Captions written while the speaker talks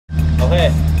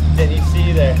Hey, didn't you see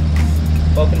you there?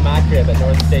 Welcome to my crib at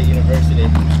North State University.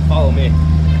 Follow me.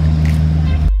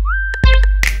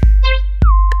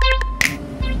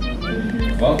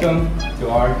 Welcome to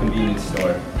our convenience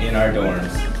store in our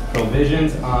dorms.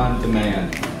 Provisions on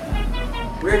demand.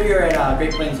 We're here at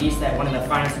Great Plains East at one of the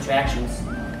finest attractions.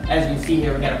 As you can see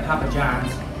here, we got a Papa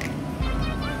John's.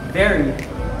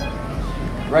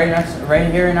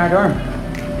 Right here in our dorm.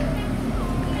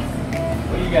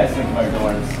 What do you guys think of our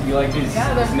dorms? You like these?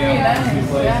 Yeah, they're this pretty nice. new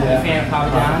place? Yeah. You a fan of Papa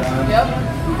John's? Yep.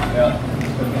 Yeah.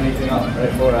 Cook anything up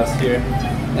right for us here.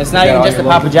 It's not even just a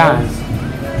Papa John's.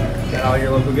 Got all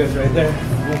your local goods right there.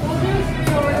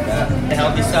 The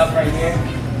healthy stuff right here.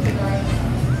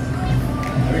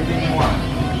 Everything you want.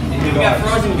 We got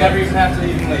frozen. You never even have to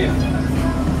even leave.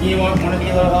 You want to be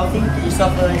a little healthy? Get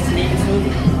yourself a Canadian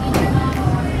smoothie.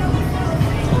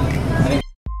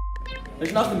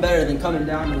 There's nothing better than coming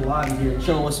down to the lobby here,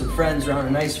 chilling with some friends around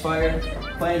a nice fire,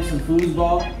 playing some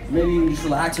foosball, maybe even just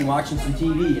relaxing, watching some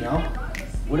TV, you know?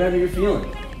 Whatever you're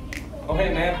feeling. Oh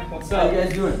hey man, what's How up? you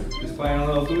guys doing? Just playing a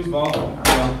little foosball.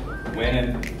 You know,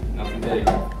 winning, nothing big.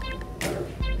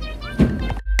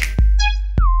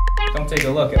 Come take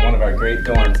a look at one of our great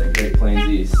dorms at Great Plains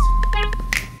East.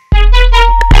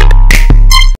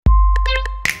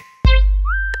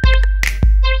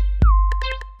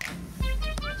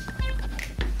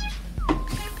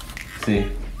 See,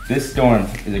 this dorm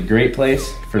is a great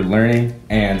place for learning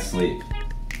and sleep.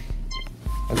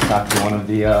 Let's talk to one of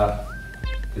the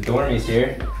dormies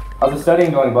here. How's the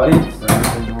studying going, buddy?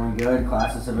 Studies been going good,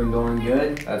 classes have been going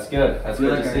good. That's good. I That's feel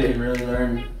good like to I see. can really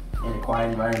learn in a quiet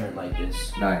environment like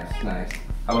this. Nice, nice.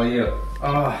 How about you?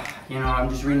 Oh, you know, I'm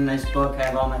just reading a nice book. I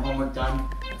have all my homework done.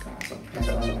 That's awesome. That's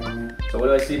awesome. So what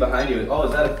do I see behind you? Oh,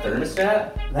 is that a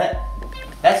thermostat?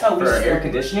 That's how we For our air start.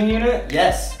 conditioning unit?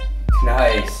 Yes.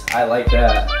 Nice. I like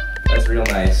that. That's real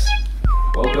nice.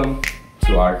 Welcome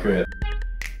to our crib.